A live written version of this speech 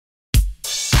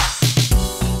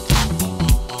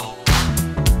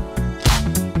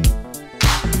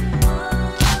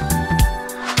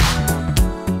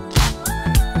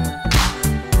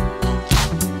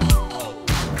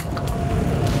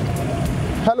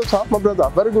sir, my brother.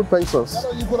 Very good pencils.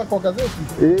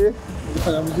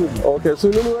 Okay, so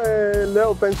you know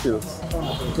Leo pencils.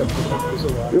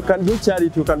 You can do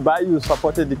charity, you can buy, you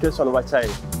support education of a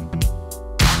child.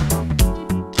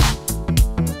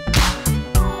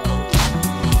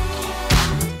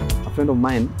 A friend of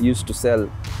mine used to sell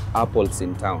apples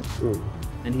in town,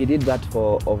 and he did that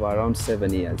for over around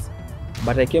 7 years.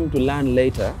 But I came to learn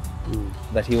later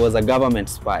that he was a government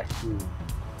spy.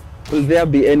 Will there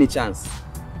be any chance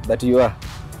that you are,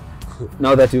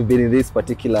 now that you've been in this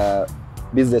particular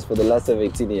business for the last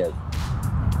 17 years?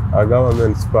 A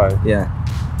government spy? Yeah.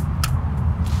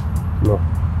 No.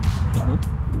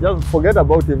 Just forget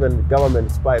about even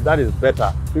government spy. That is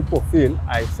better. People feel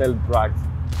I sell drugs,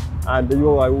 and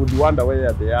I would wonder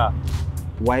where they are.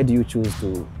 Why do you choose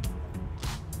to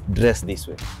dress this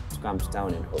way to come to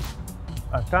town and hawk?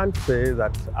 I can't say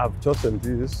that I've chosen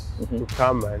this to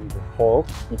come and hawk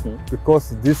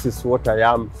because this is what I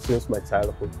am since my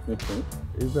childhood.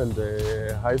 Even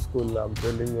the high school I'm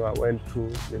telling you I went to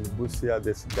in Busia,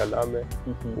 the Sigalame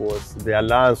was the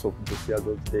alliance of Busia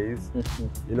those days.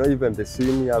 You know, even the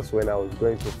seniors when I was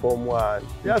going to Form 1,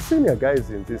 there are senior guys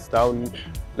in this town.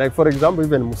 Like for example,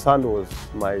 even Musando was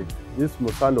this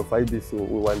Musando of IBC,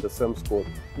 we were in the same school.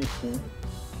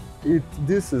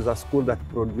 This is a school that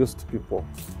produced people,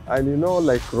 and you know,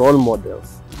 like role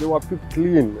models. They were people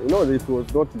clean. You know, it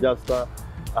was not just a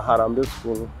Harambe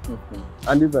school,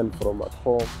 and even from at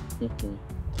home.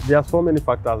 There are so many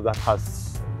factors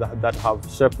that have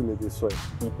shaped me this way.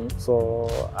 So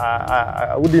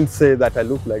I wouldn't say that I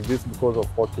look like this because of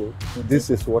hawking. This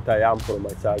is what I am from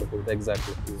my childhood.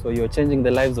 Exactly. So you're changing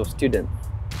the lives of students.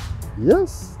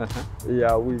 Yes.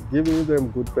 Yeah, we're giving them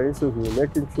good pencils. We're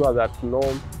making sure that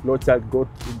no child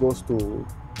goes to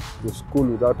school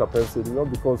without a pencil, you know,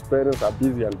 because parents are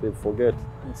busy and they forget.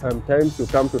 Sometimes you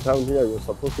come to town here, you're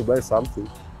supposed to buy something,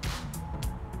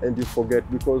 and you forget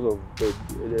because of the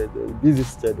busy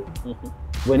schedule.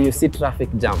 When you see traffic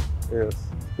jam, yes,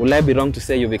 will I be wrong to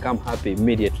say you become happy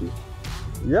immediately?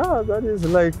 Yeah, that is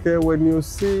like when you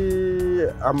see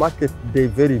a market day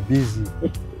very busy.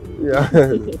 Yeah,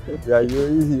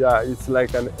 it's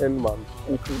like an end month.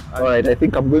 All right, I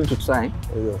think I'm going to try.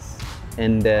 Yes.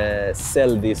 And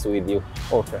sell this with you.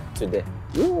 Okay. Today.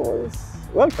 Yes.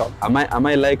 Welcome. Am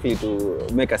I likely to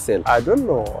make a sale? I don't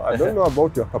know. I don't know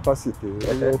about your capacity.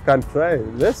 You can try.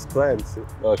 Let's try and see.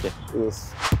 Okay.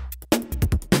 Yes.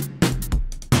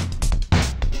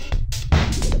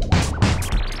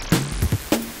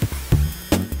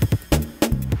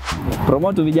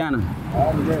 Promote vijana.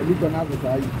 Niko nazo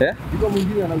saa hii. Niko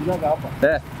mwingine anauzaga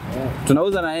hapa.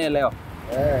 Tunauza na yeye leo.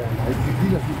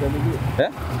 Ikija sitanunua.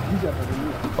 Ikija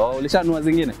atanunua. Oh, ulishanunua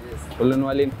zingine? Yes.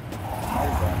 Ulinunua lini?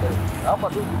 Hapa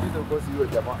tu kupita ukosi hiyo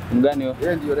jamaa. Mgani huyo?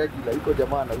 Yeye ndio regular. Iko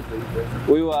jamaa anauza hivi.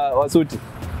 Huyu wa suti?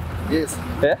 Yes.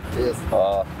 Yes.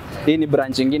 Oh. Hii ni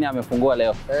branch nyingine amefungua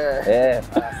leo.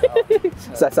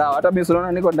 Sasa hata mimi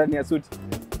unaona niko ndani ya suti.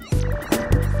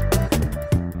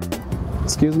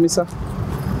 Excuse me, sir.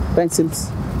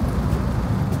 Pencils.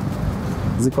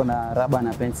 Ziko na raba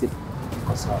na pencil.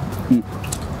 Iko sawa.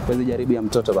 Kwezi jaribu ya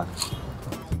mtoto bana.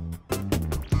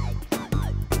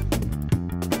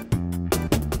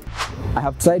 I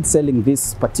have tried selling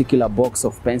this particular box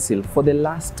of pencil for the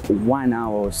last 1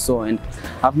 hour or so, and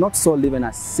I've not sold even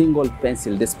a single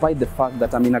pencil, despite the fact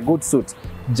that I'm in a good suit,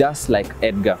 just like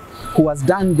Edgar, who has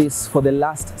done this for the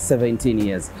last 17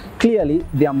 years. Clearly,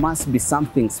 there must be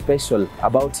something special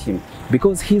about him,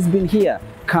 because he's been here,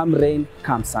 come rain,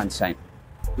 come sunshine.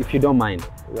 If you don't mind,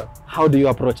 how do you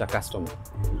approach a customer?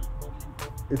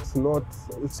 It's not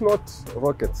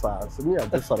rocket science. Me, I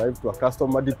just arrive to a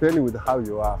customer depending with how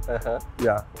you are.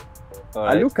 Yeah.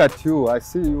 Right. I look at you, I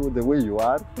see you the way you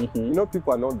are. You know,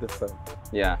 people are not the same.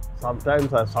 Yeah.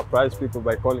 Sometimes I surprise people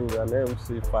by calling their names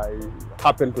if I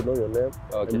happen to know your name.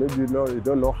 Okay. And maybe you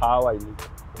don't know how I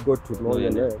got to know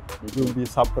your name. You'll be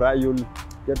surprised, you'll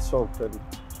get shocked. And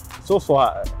it also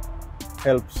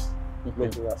helps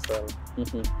making us sell.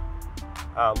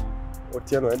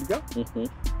 Otieno Edgar.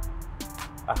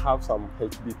 I have some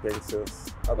HB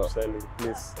pencils I'm selling.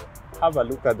 Please have a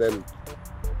look at them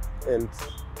and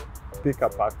pick a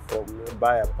pack from me,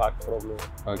 buy a pack from me.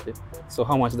 Okay. So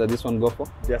how much does this one go for?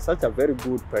 They are such a very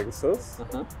good pencils.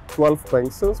 12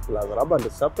 pencils plus rubber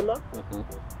and sharpener,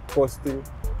 costing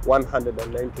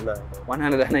 199.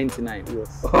 199?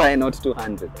 Yes. Why not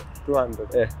 200?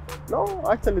 200. No,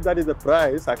 actually that is the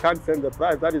price. I can't send the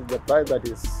price. That is the price that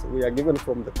we are given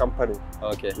from the company.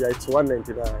 Okay. Yeah, it's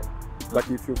 199. But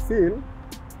if you feel,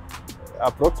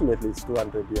 approximately it's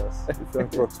 200 years. If you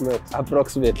approximate.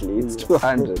 Approximately, it's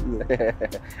 200.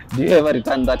 Do you ever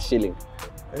return that shilling?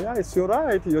 Yeah, it's your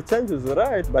right. Your change is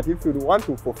right. But if you want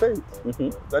to forfeit,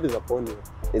 that is upon you.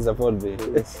 It's upon me.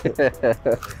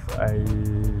 I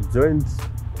joined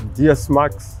DS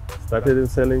Max, started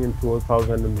selling in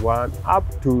 2001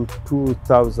 up to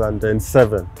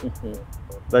 2007.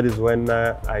 That is when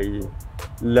I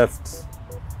left,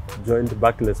 joined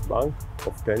Barclays Bank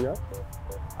of Kenya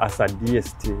as a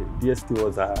DST. DST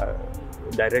was a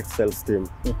direct sales team.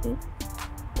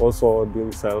 Also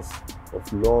doing sales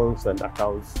of loans and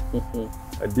accounts.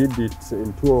 I did it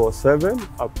in 2007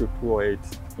 up to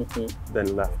 2008,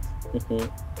 then left.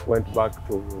 Went back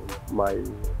to my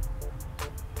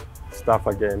stuff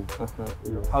again.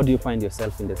 You know. How do you find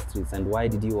yourself in the streets, and why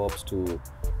did you opt to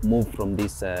move from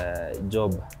this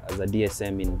job as a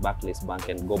DSM in Barclays Bank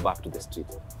and go back to the street?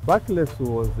 Barclays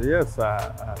was, yes,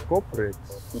 a corporate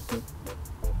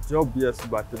job, yes,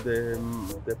 but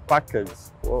the package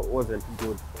wasn't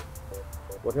good.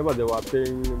 Whatever they were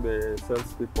paying the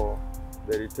salespeople,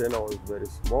 the retainer was very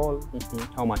small.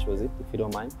 How much was it, if you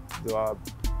don't mind? They were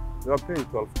paying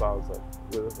 12,000.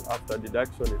 After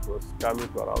deduction, it was coming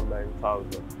to around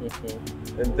 9,000.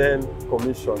 And then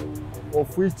commission,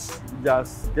 of which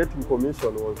just getting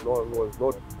commission was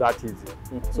not that easy.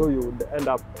 So you would end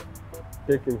up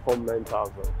taking home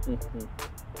 9,000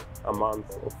 a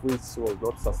month, of which was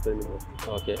not sustainable.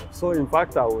 Okay. So in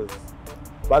fact,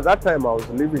 by that time I was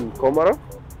living in Komoro.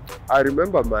 I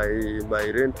remember my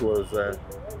rent was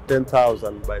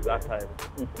 10,000 by that time.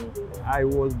 I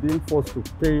was being forced to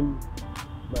pay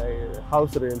my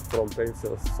house rent from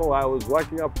pencils. So I was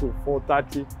working up to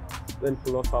 4:30, then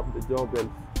close up the job and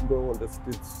go on the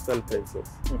streets to sell pencils.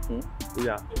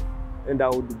 Yeah. And I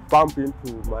would bump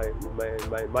into my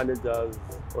managers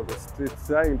on the streets,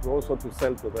 trying to also to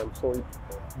sell to them. So it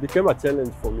became a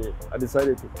challenge for me. I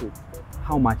decided to quit.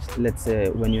 How much, let's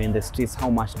say, when you're in the streets, how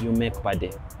much do you make per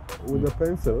day? With the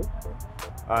pencil,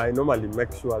 I normally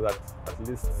make sure that at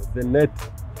least the net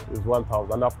is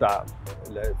 1,000 after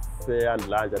fare and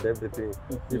lunch and everything.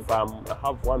 If I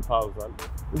have 1,000,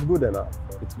 it's good enough.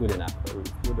 It's good enough.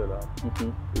 It's good enough.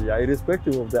 Yeah,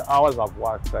 irrespective of the hours I've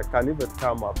worked, I can even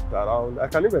come up to around, I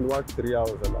can even work 3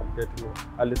 hours and I'm getting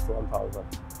at least 1,000.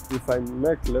 If I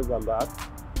make less than that,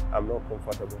 I'm not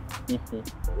comfortable.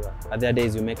 Yeah. Are there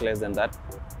days you make less than that?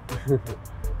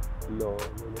 No.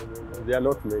 There are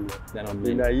not many. There are not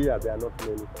many. In a year, there are not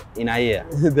many. In a year?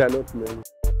 There are not many.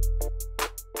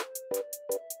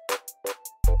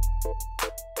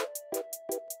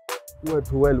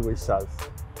 To well wishers,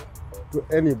 to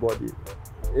anybody,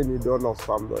 any donor,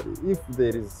 somebody, if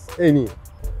there is any,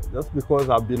 just because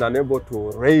I've been unable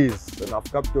to raise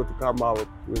enough capital to come out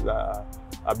with a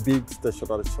big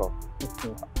stationery shop,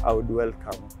 I would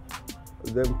welcome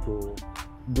them to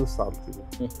do something.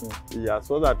 Yeah,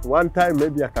 so that one time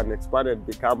maybe I can expand and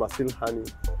become a Silk Honey,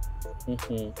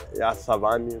 yeah,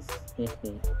 Savanis,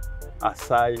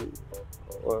 Asai,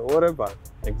 or whatever.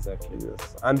 Exactly.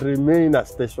 Yes, and remain a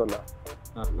stationer.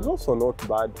 It's also not a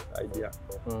bad idea.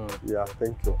 Yeah,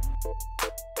 thank you.